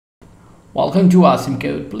Welcome to Awesome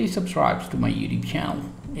Code. Please subscribe to my YouTube channel.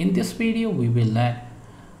 In this video, we will learn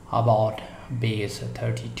about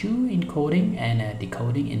Base32 encoding and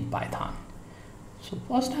decoding in Python. So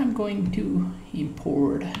first I'm going to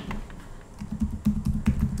import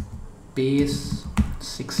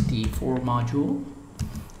Base64 module.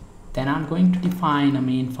 Then I'm going to define a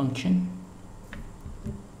main function.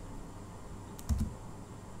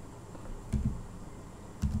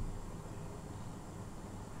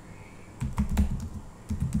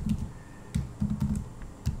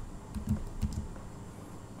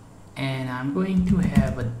 And I'm going to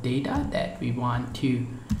have a data that we want to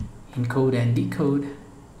encode and decode.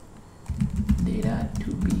 Data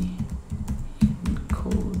to be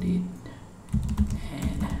encoded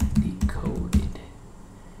and decoded.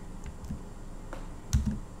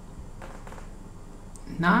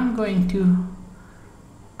 Now I'm going to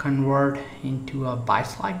convert into a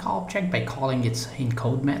Base-like object by calling its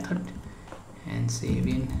encode method and save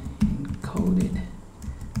in encoded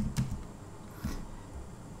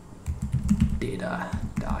data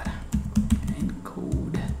dot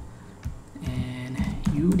encode and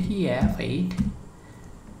UTF-8,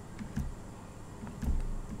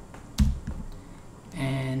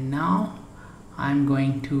 and now I'm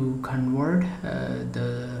going to convert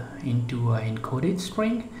into an encoded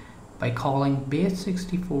string by calling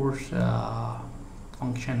Base64's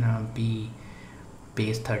function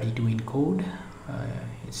Base32 encode.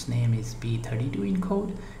 Its name is B32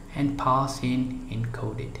 encode, and pass in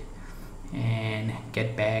encoded and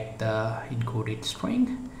get back the encoded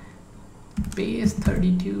string.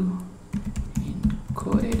 Base32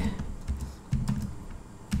 encoded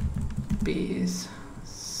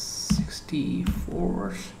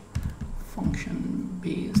Base64's function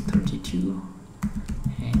Base32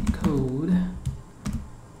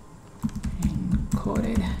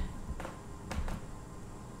 encoded,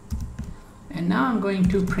 and now I'm going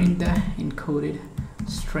to print the encoded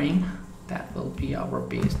string. That will be our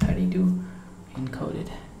Base32 encoded.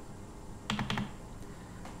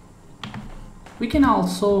 We can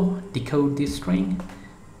also decode this string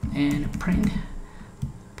and print,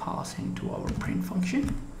 pass into our print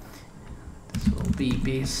function. This will be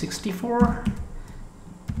Base64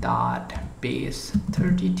 dot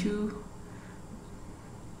Base32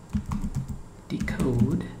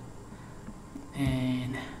 decode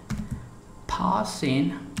and pass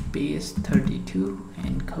in Base32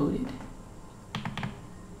 encoded.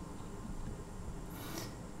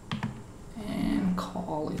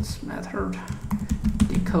 Call its method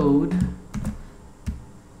decode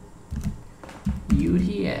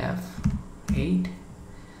UTF-8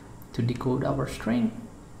 to decode our string,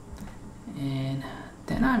 and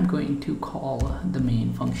then I'm going to call the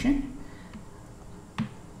main function.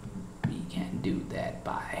 We can do that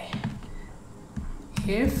by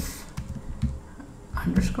if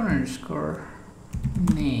underscore underscore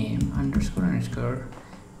name underscore underscore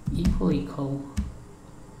equal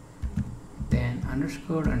then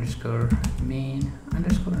underscore underscore main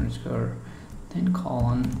underscore underscore then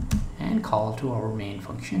colon and call to our main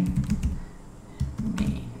function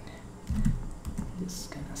main.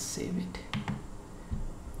 Just gonna save it.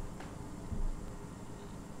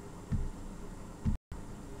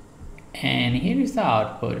 And here is the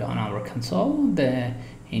output on our console, the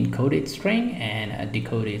encoded string and a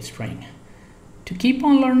decoded string. To keep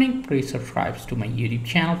on learning, please subscribe to my YouTube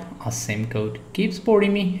channel. Awesome Code. Keep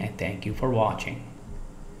supporting me, and thank you for watching.